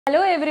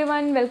Hello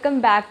everyone, welcome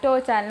back to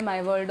our channel My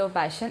World of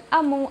Passion.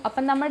 Ammu.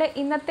 അപ്പോൾ നമ്മുടെ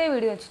ഇന്നത്തെ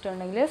video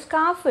വെച്ചിട്ടുണ്ടെങ്കിൽ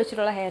scarf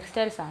വെച്ചിട്ടുള്ള ഹെയർ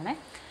സ്റ്റൈൽസ് ആണ്.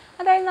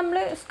 അതായത് നമ്മൾ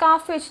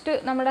സ്കാർഫ് വെച്ചിട്ട്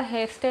നമ്മുടെ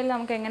ഹെയർ സ്റ്റൈൽ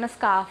നമുക്ക് എങ്ങനെ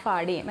സ്കാർഫ്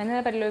ആഡ് ചെയ്യും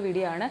എന്നതിനെ പറ്റിയുള്ള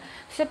വീഡിയോ ആണ്.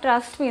 പക്ഷേ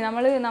ട്രസ്റ്റ് മീ,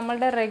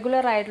 നമ്മളുടെ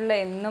റെഗുലർ ആയിട്ടുള്ള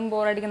എന്നും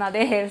ബോറടിക്കുന്ന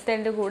അതേ ഹെയർ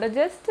സ്റ്റൈലിൻ്റെ കൂടെ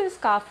ജസ്റ്റ്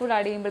സ്കാർഫ്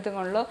ആഡ്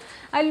ചെയ്യുമ്പോഴത്തേക്കുള്ളൂ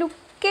ആ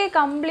ലുക്ക്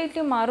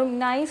കംപ്ലീറ്റ്ലി മാറും.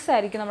 നൈസ്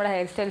ആയിരിക്കും നമ്മുടെ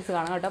ഹെയർ സ്റ്റൈൽസ്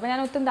കാണാം കേട്ടോ. അപ്പോൾ ഞാൻ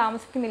ഒട്ടും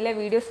താമസിക്കുന്നില്ല.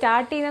 വീഡിയോ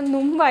സ്റ്റാർട്ട് ചെയ്യുന്നതിന്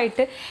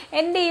മുമ്പായിട്ട്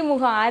എൻ്റെ ഈ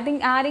മുഖം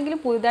ആരെങ്കിലും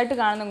പുതുതായിട്ട്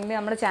കാണുന്നുണ്ടെങ്കിൽ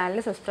നമ്മുടെ ചാനൽ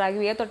സബ്സ്ക്രൈബ്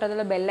ചെയ്യുക,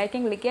 തൊട്ടടുത്തുള്ള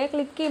ബെല്ലൈക്കൻ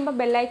ക്ലിക്ക് ചെയ്യുമ്പോൾ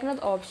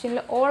ബെല്ലൈക്കൻ ഓപ്ഷനിൽ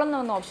ഓൾ എന്ന്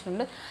പറഞ്ഞ ഓപ്ഷൻ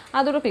ഉണ്ട്,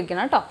 അതോടെ ക്ലിക്ക്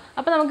ചെയ്യണം കേട്ടോ.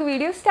 അപ്പോൾ നമുക്ക്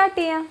വീഡിയോ സ്റ്റാർട്ട്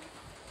ചെയ്യാം.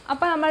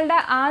 അപ്പോൾ നമ്മളുടെ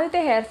ആദ്യത്തെ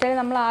ഹെയർ സ്റ്റൈൽ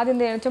നമ്മൾ ആദ്യം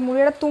എന്താണെന്ന് വെച്ചാൽ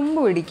മുടിയുടെ തുമ്പ്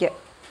പിടിക്കുക.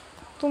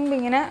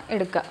 തുമ്പിങ്ങനെ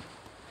എടുക്കുക,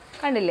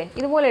 കണ്ടില്ലേ,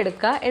 ഇതുപോലെ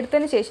എടുക്കുക.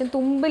 എടുത്തതിന് ശേഷം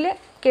തുമ്പിൽ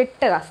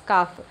കെട്ടുക.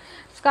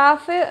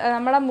 സ്കാർഫ്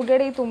നമ്മുടെ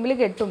മുടിയുടെ ഈ തുമ്പിൽ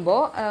കെട്ടുമ്പോൾ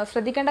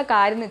ശ്രദ്ധിക്കേണ്ട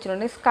കാര്യം എന്ന്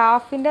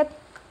വെച്ചിട്ടുണ്ടെങ്കിൽ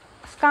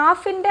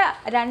സ്കാർഫിൻ്റെ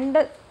രണ്ട്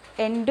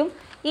എൻഡും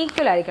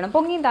ഈക്വൽ ആയിരിക്കണം,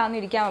 പൊങ്ങിയും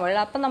താന്നിരിക്കാൻ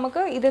പാടില്ല. അപ്പം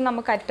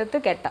നമുക്ക് അറ്റത്ത്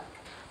കെട്ടാം.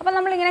 അപ്പം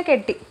നമ്മളിങ്ങനെ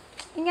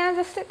ഇങ്ങനെ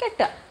ജസ്റ്റ്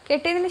കെട്ടുക.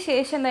 കെട്ടിയതിന്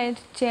ശേഷം എന്താ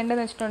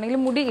ചെയ്യേണ്ടതെന്ന്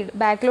വെച്ചിട്ടുണ്ടെങ്കിൽ മുടി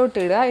ബാക്കിലോട്ട്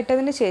ഇടുക.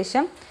 ഇട്ടതിന്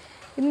ശേഷം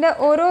ഇതിൻ്റെ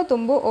ഓരോ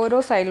തുമ്പ് ഓരോ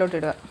സൈഡിലോട്ട്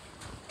ഇടുക.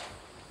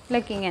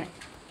 ലൈക്ക്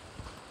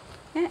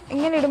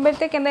ഇങ്ങനെ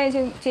ഇടുമ്പോഴത്തേക്ക് എന്താ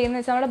ചെയ്യുന്നത്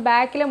വെച്ചാൽ നമ്മുടെ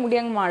ബാക്കിലെ മുടി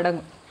അങ്ങ്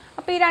മടങ്ങും.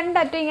 അപ്പോൾ ഈ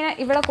രണ്ടറ്റം ഇങ്ങനെ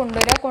ഇവിടെ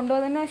കൊണ്ടുവരിക.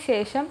 കൊണ്ടുവന്നതിന്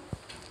ശേഷം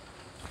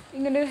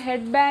ഇങ്ങനെ ഒരു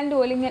ഹെഡ് ബാൻഡ്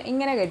പോലെ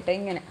ഇങ്ങനെ കെട്ടുക.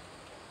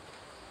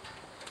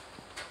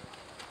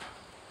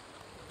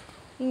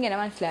 ഇങ്ങനെ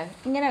മനസ്സിലായി,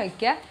 ഇങ്ങനെ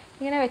വയ്ക്കുക.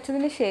 ഇങ്ങനെ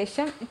വെച്ചതിന്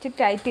ശേഷം ഇച്ചിരി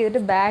ടൈറ്റ്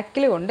ചെയ്തിട്ട്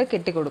ബാക്കിൽ കൊണ്ട്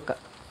കെട്ടിക്കൊടുക്കുക.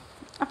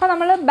 അപ്പോൾ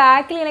നമ്മൾ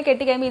ബാക്കിൽ ഇങ്ങനെ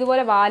കെട്ടിക്കഴിയുമ്പോൾ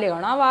ഇതുപോലെ വാല്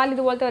കാണും. ആ വാല്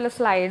ഇതുപോലത്തെ വല്ല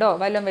സ്ലൈഡോ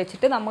വല്ലതും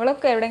വെച്ചിട്ട്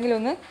നമ്മളൊക്കെ എവിടെയെങ്കിലും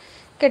ഒന്ന്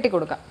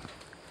കെട്ടിക്കൊടുക്കാം.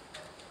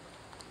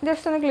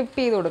 ജസ്റ്റ് ഒന്ന് ക്ലിപ്പ്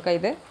ചെയ്ത് കൊടുക്കുക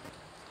ഇത്.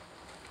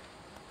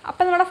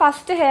 അപ്പോൾ നമ്മുടെ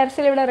ഫസ്റ്റ് ഹെയർ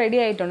സ്റ്റൈൽ ഇവിടെ റെഡി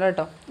ആയിട്ടുണ്ട്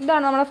കേട്ടോ.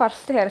 ഇതാണ് നമ്മുടെ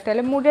ഫസ്റ്റ് ഹെയർ സ്റ്റൈൽ.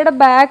 മുടിയുടെ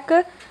ബാക്ക്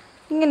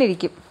ഇങ്ങനെ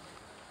ഇരിക്കും.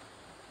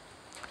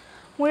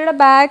 മുടിയുടെ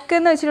ബാക്ക്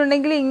എന്ന്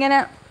വെച്ചിട്ടുണ്ടെങ്കിൽ ഇങ്ങനെ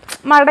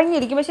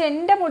മടങ്ങിയിരിക്കും. പക്ഷേ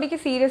എൻ്റെ മുടിക്ക്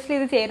സീരിയസ്ലി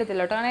ഇത്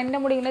ചേരത്തില്ല കേട്ടോ. കാരണം എൻ്റെ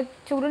മുടി ഇങ്ങനെ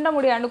ചുരുണ്ട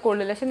മുടിയാണ്ട്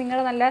കൊള്ളില്ല. പക്ഷെ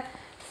നിങ്ങളുടെ നല്ല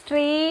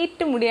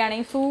സ്ട്രെയിറ്റ്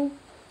മുടിയാണെങ്കിൽ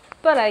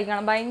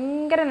സൂപ്പറായിരിക്കണം,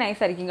 ഭയങ്കര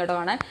നൈസായിരിക്കും കേട്ടോ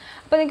കാണാൻ.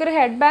 അപ്പോൾ നിങ്ങൾക്കൊരു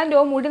ഹെഡ്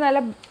ബാൻഡോ മുടി നല്ല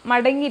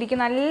മടങ്ങിയിരിക്കും,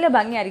 നല്ല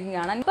ഭംഗിയായിരിക്കും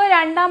കാണാൻ. ഇപ്പോൾ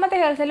രണ്ടാമത്തെ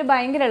ഹെയർ സ്റ്റൈൽ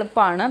ഭയങ്കര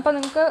എളുപ്പമാണ്. അപ്പോൾ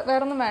നിങ്ങൾക്ക്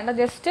വേറൊന്നും വേണ്ട,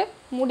 ജസ്റ്റ്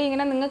മുടി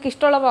ഇങ്ങനെ നിങ്ങൾക്ക്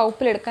ഇഷ്ടമുള്ള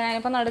വകുപ്പിലെടുക്കാൻ,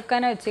 ഞാനിപ്പോൾ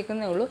നടുക്കാനേ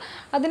വെച്ചേക്കുന്നേ ഉള്ളൂ.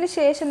 അതിന്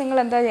ശേഷം നിങ്ങൾ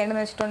എന്താ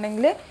ചെയ്യേണ്ടതെന്ന്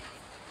വെച്ചിട്ടുണ്ടെങ്കിൽ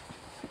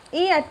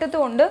ഈ അറ്റത്ത്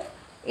കൊണ്ട്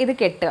ഇത്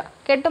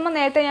കെട്ടുമ്പോൾ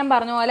നേരത്തെ ഞാൻ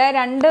പറഞ്ഞ പോലെ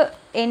രണ്ട്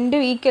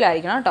എൻഡും ഈക്വൽ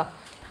ആയിരിക്കണം കേട്ടോ.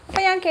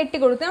 അപ്പോൾ ഞാൻ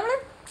കെട്ടിക്കൊടുത്തു. നമ്മൾ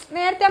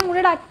നേരത്തെ ആ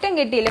മുടിയുടെ അറ്റം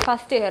കെട്ടിയില്ലേ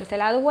ഫസ്റ്റ് ഹെയർ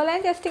സ്റ്റൈൽ, അതുപോലെ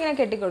ജസ്റ്റ് ഇങ്ങനെ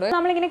കെട്ടിക്കൊടുക്കും.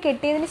 നമ്മളിങ്ങനെ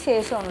കെട്ടിയതിന്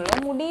ശേഷമാണല്ലോ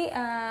മുടി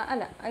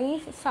ഈ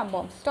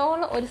സംഭവം സ്റ്റോൾ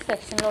ഒരു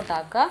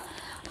സെക്ഷനിലോട്ടാക്കുക.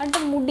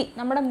 എന്നിട്ട്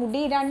നമ്മുടെ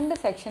മുടി രണ്ട്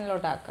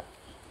സെക്ഷനിലോട്ടാക്കുക.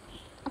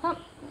 അപ്പം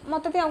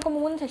മൊത്തത്തിൽ നമുക്ക്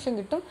 3 സെക്ഷൻ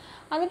കിട്ടും.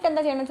 എന്നിട്ട്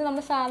എന്താ ചെയ്യണമെന്ന് വെച്ചാൽ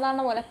നമ്മൾ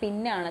സാധാരണ പോലെ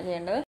പിന്നാണ്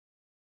ചെയ്യേണ്ടത്.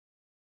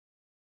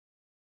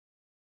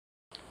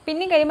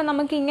 പിന്നെ കഴിയുമ്പോൾ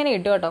നമുക്ക് ഇങ്ങനെ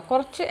കിട്ടും കേട്ടോ,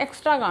 കുറച്ച്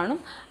എക്സ്ട്രാ കാണും.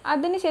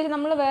 അതിനുശേഷം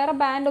നമ്മൾ വേറെ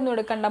ബാൻഡൊന്നും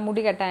എടുക്കണ്ട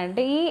മുടി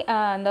കെട്ടാനായിട്ട്. ഈ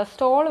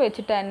സ്റ്റോൾ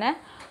വെച്ചിട്ട് തന്നെ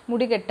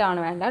മുടി കെട്ടാണ്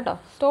വേണ്ട കേട്ടോ.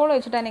 സ്റ്റോൾ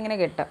വെച്ചിട്ട് തന്നെ ഇങ്ങനെ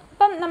കെട്ടുക.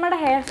 ഇപ്പം നമ്മുടെ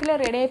ഹെയർ സ്റ്റൈൽ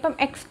റെഡി ആയി. ഇപ്പം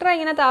എക്സ്ട്രാ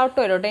ഇങ്ങനെ താഴ്ത്തു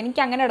വരും കേട്ടോ.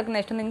 എനിക്ക് അങ്ങനെ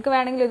കിടക്കുന്ന ഇഷ്ടം. നിങ്ങൾക്ക്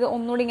വേണമെങ്കിൽ ഇത്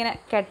ഒന്നുകൂടി ഇങ്ങനെ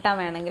കെട്ടാൻ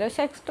വേണമെങ്കിൽ.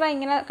 പക്ഷേ എക്സ്ട്രാ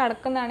ഇങ്ങനെ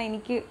കിടക്കുന്നതാണ്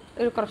എനിക്ക്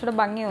കുറച്ചുകൂടെ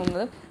ഭംഗി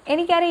തോന്നുന്നത്.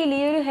 എനിക്കറിയില്ല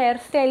ഈ ഒരു ഹെയർ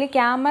സ്റ്റൈൽ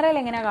ക്യാമറയിൽ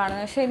എങ്ങനെയാണ്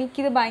കാണുന്നത്, പക്ഷേ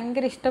എനിക്കിത്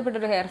ഭയങ്കര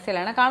ഇഷ്ടപ്പെട്ടൊരു ഹെയർ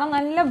സ്റ്റൈലാണ്. കാണാൻ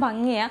നല്ല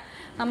ഭംഗിയാണ്.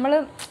 നമ്മൾ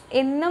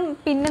എന്നും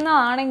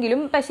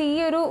പിന്നുന്നതാണെങ്കിലും പക്ഷേ ഈ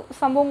ഒരു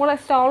സംഭവം കൂടെ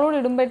സ്റ്റോളോട്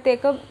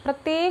ഇടുമ്പോഴത്തേക്ക്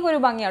പ്രത്യേക ഒരു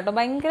ഭംഗിയാണ് കേട്ടോ.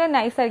 ഭയങ്കര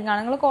നൈസായിരിക്കും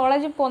കാണാൻ. നിങ്ങൾ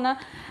കോളേജിൽ പോകുന്ന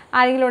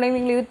ആരെങ്കിലും ഉണ്ടെങ്കിൽ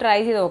നിങ്ങൾ ഇത് ട്രൈ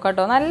ചെയ്ത് നോക്കാം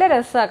കേട്ടോ. നല്ല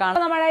രസമാണ് കാണാം.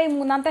 അപ്പോൾ നമ്മുടെ ഈ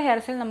മൂന്നാമത്തെ ഹെയർ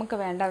സ്റ്റൈൽ നമുക്ക്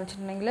വേണ്ടതെന്ന്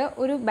വെച്ചിട്ടുണ്ടെങ്കിൽ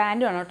ഒരു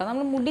ബാൻഡ് വേണം കേട്ടോ.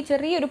 നമ്മൾ മുടി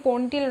ചെറിയൊരു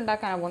പോണിറ്റെയിൽ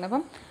ഉണ്ടാക്കാനാണ് പോകുന്നത്.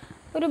 അപ്പം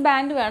ഒരു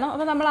ബാൻഡ് വേണം.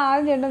 അപ്പോൾ നമ്മൾ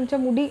ആദ്യം ചെയ്യേണ്ടതെന്ന്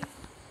വെച്ചാൽ മുടി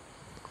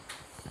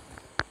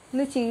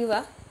ഒന്ന്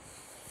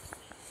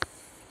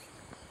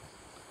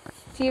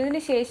ചീവതിന്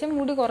ശേഷം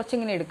മുടി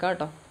കുറച്ചിങ്ങനെ എടുക്കുക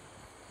കേട്ടോ.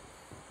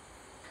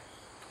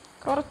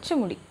 കുറച്ച്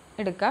മുടി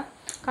എടുക്കുക.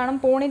 കാരണം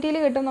പോണിറ്റെയിൽ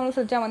കെട്ടുമ്പോൾ നമ്മൾ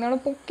ശ്രദ്ധിച്ചാൽ മതി. നമ്മൾ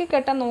പൊക്കി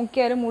കെട്ടാൻ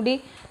നോക്കിയാലും മുടി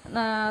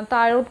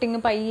താഴോട്ടിങ്ങ്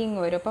പയ്യിങ്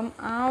വരും. അപ്പം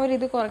ആ ഒരു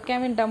ഇത് കുറയ്ക്കാൻ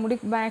വേണ്ടിയിട്ടാണ് മുടി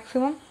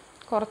മാക്സിമം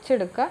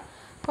കുറച്ചെടുക്കുക.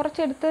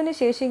 കുറച്ചെടുത്തതിന്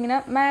ശേഷം ഇങ്ങനെ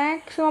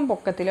മാക്സിമം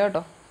പൊക്കത്തിൽ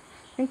കേട്ടോ,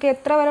 നിങ്ങൾക്ക്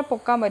എത്ര വരെ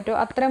പൊക്കാൻ പറ്റുമോ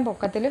അത്രയും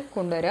പൊക്കത്തിൽ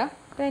കൊണ്ടുവരിക.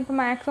 അപ്പോൾ ഇപ്പോൾ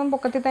മാക്സിമം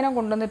പൊക്കത്തിൽ തന്നെ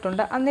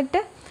കൊണ്ടുവന്നിട്ടുണ്ട്. എന്നിട്ട്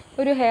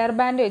ഒരു ഹെയർ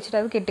ബാൻഡ് വെച്ചിട്ട്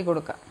അത്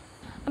കെട്ടിക്കൊടുക്കുക.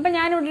 അപ്പോൾ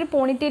ഞാനിവിടെ ഒരു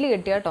പോണിറ്റെയിൽ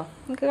കെട്ടി കേട്ടോ,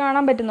 നിങ്ങൾക്ക്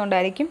കാണാൻ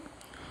പറ്റുന്നുണ്ടായിരിക്കും.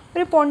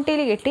 ഒരു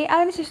പോണിറ്റെയിൽ കെട്ടി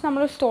അതിനുശേഷം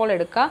നമ്മൾ സ്റ്റോൾ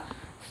എടുക്കുക.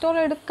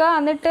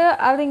 എന്നിട്ട്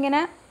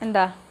അതിങ്ങനെ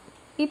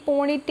ഈ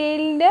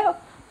പോണിറ്റെയിലിൻ്റെ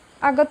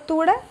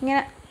അകത്തൂടെ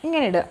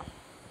ഇങ്ങനെ ഇടുക.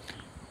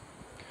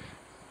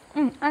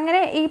 അങ്ങനെ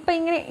ഇപ്പം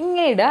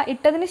ഇങ്ങനെ ഇടുക.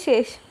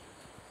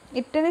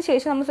 ഇട്ടതിന്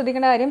ശേഷം നമ്മൾ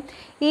ശ്രദ്ധിക്കേണ്ട കാര്യം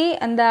ഈ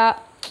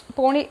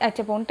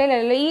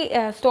പോണിറ്റെയിലല്ല, ഈ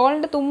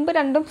സ്റ്റോളിൻ്റെ തുമ്പ്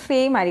രണ്ടും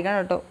സെയിം ആയിരിക്കണം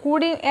കേട്ടോ.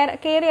 കൂടി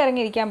കയറി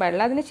ഇറങ്ങിയിരിക്കാൻ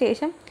പാടില്ല. അതിന്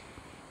ശേഷം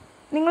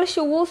നിങ്ങൾ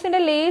ഷൂസിൻ്റെ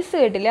ലേസ്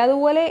കെട്ടില്ലേ,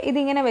 അതുപോലെ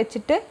ഇതിങ്ങനെ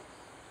വെച്ചിട്ട്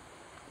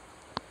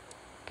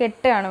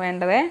കെട്ടുകയാണ്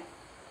വേണ്ടത്.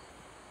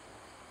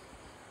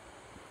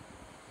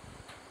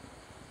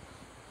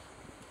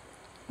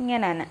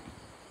 ഇങ്ങനെ തന്നെ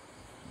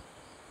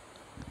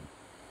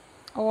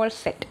ഓൾ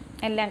സെറ്റ്,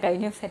 എല്ലാം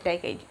കഴിഞ്ഞു, സെറ്റായി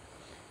കഴിഞ്ഞു.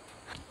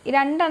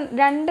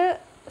 രണ്ട്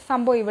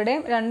സംഭവം ഇവിടെ,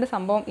 രണ്ട്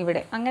സംഭവം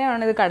ഇവിടെ,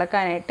 അങ്ങനെയാണ് ഇത്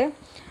കടക്കാനായിട്ട്.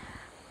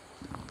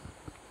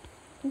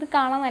 ഇത്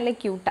കാണാൻ നല്ല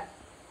ക്യൂട്ടാണ്,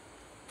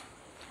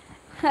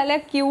 നല്ല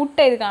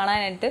ക്യൂട്ടാണ് ഇത്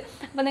കാണാനായിട്ട്.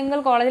 അപ്പോൾ നിങ്ങൾ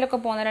കോളേജിലൊക്കെ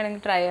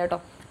പോകുന്നവരാണെങ്കിൽ ട്രൈ ചെയ്യാം കേട്ടോ.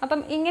 അപ്പം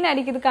ഇങ്ങനെ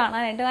ആയിരിക്കും ഇത്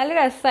കാണാനായിട്ട്, നല്ല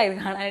രസമാണ് ഇത്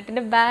കാണാനായിട്ട്.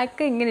 എൻ്റെ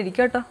ബാക്ക് ഇങ്ങനെ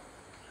ഇരിക്കും കേട്ടോ,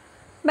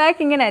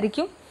 ബാക്ക് ഇങ്ങനെ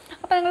ആയിരിക്കും.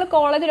 അപ്പോൾ നിങ്ങൾ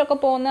കോളേജിലൊക്കെ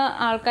പോകുന്ന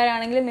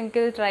ആൾക്കാരാണെങ്കിൽ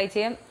നിങ്ങൾക്ക് ഇത് ട്രൈ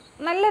ചെയ്യാം.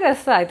 നല്ല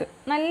രസമാണ് ഇത്,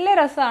 നല്ല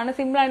രസമാണ്,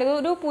 സിമ്പിളാണ്. ഇത്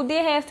ഒരു പുതിയ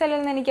ഹെയർ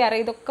സ്റ്റൈലെന്ന്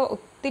എനിക്കറിയാം, ഇതൊക്കെ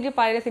ഒത്തിരി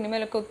പഴയ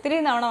സിനിമയിലൊക്കെ ഒത്തിരി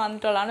തവണ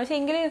വന്നിട്ടുള്ളതാണ്. പക്ഷേ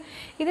എങ്കിലും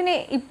ഇതിന്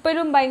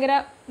ഇപ്പോഴും ഭയങ്കര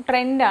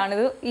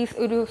ട്രെൻഡാണിത്, ഈ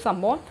ഒരു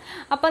സംഭവം.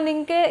 അപ്പം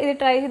നിങ്ങൾക്ക് ഇത്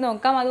ട്രൈ ചെയ്ത്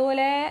നോക്കാം.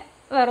 അതുപോലെ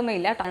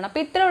വേറൊന്നുമില്ല കേട്ടോ.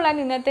 അപ്പോൾ ഇത്ര ഉള്ളതാണ്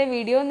ഇന്നത്തെ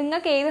വീഡിയോ.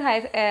 നിങ്ങൾക്ക് ഏത്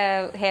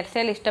ഹെയർ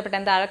സ്റ്റൈൽ ഇഷ്ടപ്പെട്ട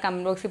താഴെ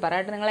കമൻറ്റ് ബോക്സിൽ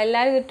പറയാം.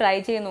 നിങ്ങളെല്ലാവരും ഇത് ട്രൈ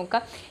ചെയ്ത്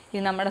നോക്കാം.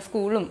 ഇത് നമ്മുടെ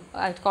സ്കൂളും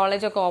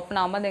കോളേജൊക്കെ ഓപ്പൺ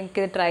ആകുമ്പോൾ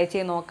നിങ്ങൾക്ക് ഇത് ട്രൈ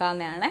ചെയ്ത്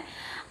നോക്കാവുന്നതാണ്.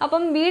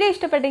 അപ്പം വീഡിയോ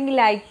ഇഷ്ടപ്പെട്ടെങ്കിൽ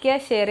ലൈക്ക്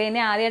ചെയ്യുക, ഷെയർ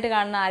ചെയ്യുക, ആദ്യമായിട്ട്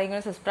കാണുന്ന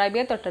ആരെങ്കിലും സബ്സ്ക്രൈബ്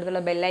ചെയ്യുക,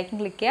 തൊട്ടടുത്തുള്ള ബെല്ലൈക്കൻ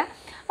ക്ലിക്ക്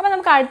ചെയ്യുക. അപ്പോൾ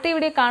നമുക്ക് അടുത്ത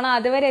വീഡിയോ കാണാം.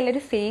 അതുവരെ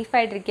എല്ലാവരും സേഫ്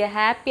ആയിട്ടിരിക്കുക,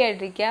 ഹാപ്പി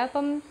ആയിട്ടിരിക്കുക.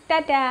 അപ്പം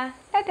ടാറ്റാ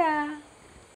ടാറ്റാ.